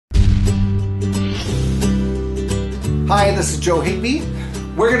Hi, this is Joe Higby.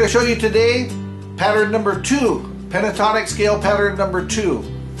 We're going to show you today pattern number 2, pentatonic scale pattern number 2.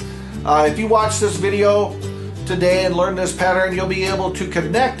 If you watch this video today and learn this pattern, you'll be able to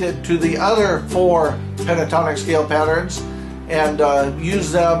connect it to the other 4 pentatonic scale patterns and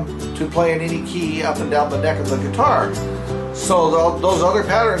use them to play in any key up and down the neck of the guitar. So those other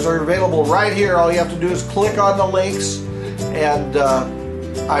patterns are available right here. All you have to do is click on the links, and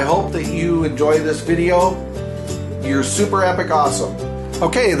I hope that you enjoy this video. You're super epic awesome.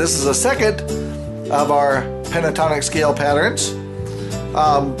 Okay, this is the second of our pentatonic scale patterns.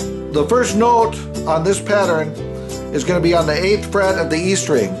 The first note on this pattern is going to be on the 8th fret of the E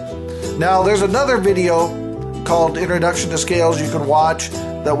string. Now there's another video called Introduction to Scales you can watch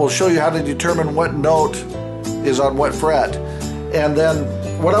that will show you how to determine what note is on what fret. And then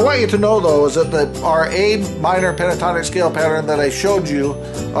what I want you to know though is that our A minor pentatonic scale pattern that I showed you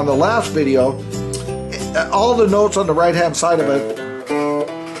on the last video, all the notes on the right hand side of it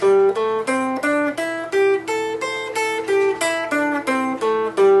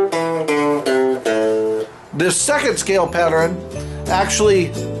this second scale pattern actually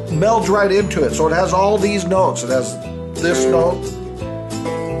melds right into it. So it has all these notes. It has this note.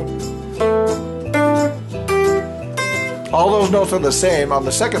 All those notes are the same on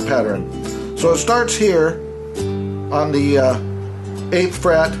the second pattern. So it starts here on the 8th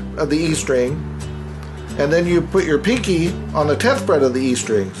fret of the E string, and then you put your pinky on the 10th fret of the E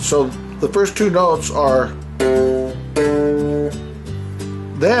string. So the first 2 notes are,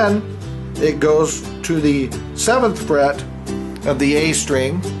 then it goes to the 7th fret of the A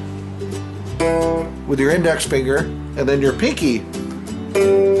string with your index finger, and then your pinky,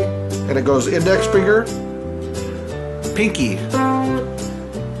 and it goes index finger, pinky,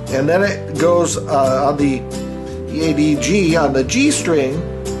 and then it goes on the A, D, G, on the G string.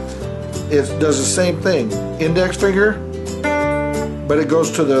 It does the same thing, index finger, but it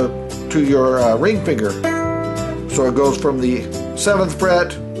goes to your ring finger. So it goes from the 7th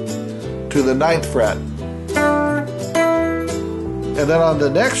fret to the 9th fret. And then on the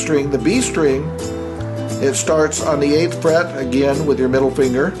next string, the B string, it starts on the 8th fret again with your middle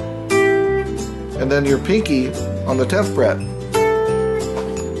finger, and then your pinky on the 10th fret.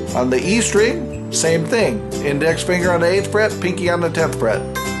 On the E string, same thing, index finger on the 8th fret, pinky on the 10th fret.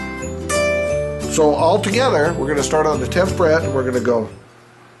 So all together, we're going to start on the 10th fret, and we're going to go.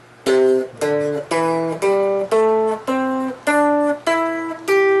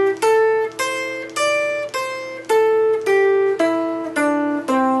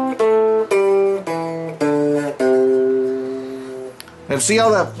 And see how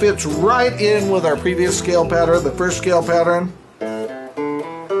that fits right in with our previous scale pattern, the first scale pattern.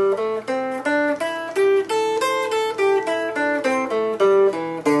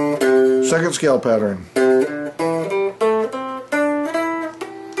 Second scale pattern.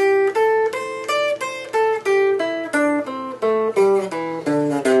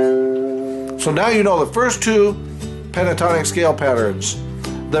 So now you know the first 2 pentatonic scale patterns.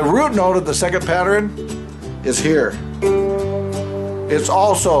 The root note of the second pattern is here. It's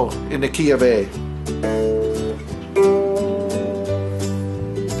also in the key of A.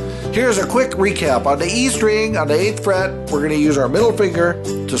 Here's a quick recap. On the E string, on the 8th fret, we're going to use our middle finger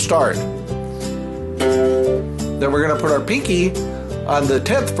to start. Then we're going to put our pinky on the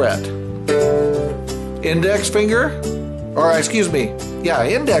 10th fret. Index finger,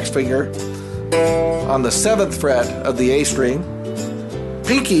 index finger on the 7th fret of the A string.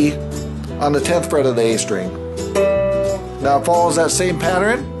 Pinky on the 10th fret of the A string. Now it follows that same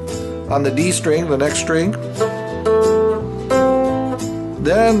pattern on the D string, the next string.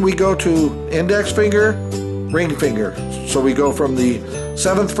 Then we go to index finger, ring finger. So we go from the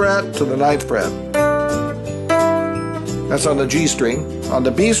 7th fret to the 9th fret. That's on the G string. On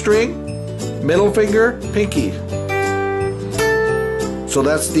the B string, middle finger, pinky. So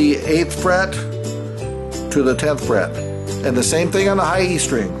that's the 8th fret to the 10th fret. And the same thing on the high E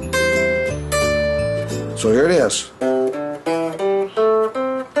string. So here it is.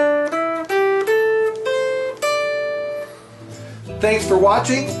 Thanks for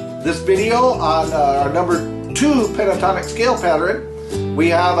watching this video on our number 2 pentatonic scale pattern. We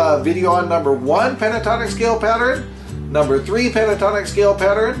have a video on number 1 pentatonic scale pattern, number 3 pentatonic scale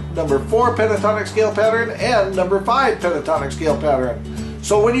pattern, number 4 pentatonic scale pattern, and number 5 pentatonic scale pattern.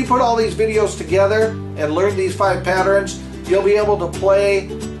 So when you put all these videos together and learn these 5 patterns, you'll be able to play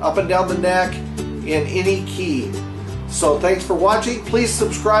up and down the neck in any key. So thanks for watching. Please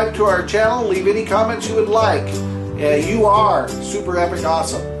subscribe to our channel. Leave any comments you would like. You are super epic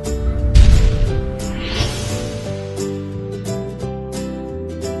awesome.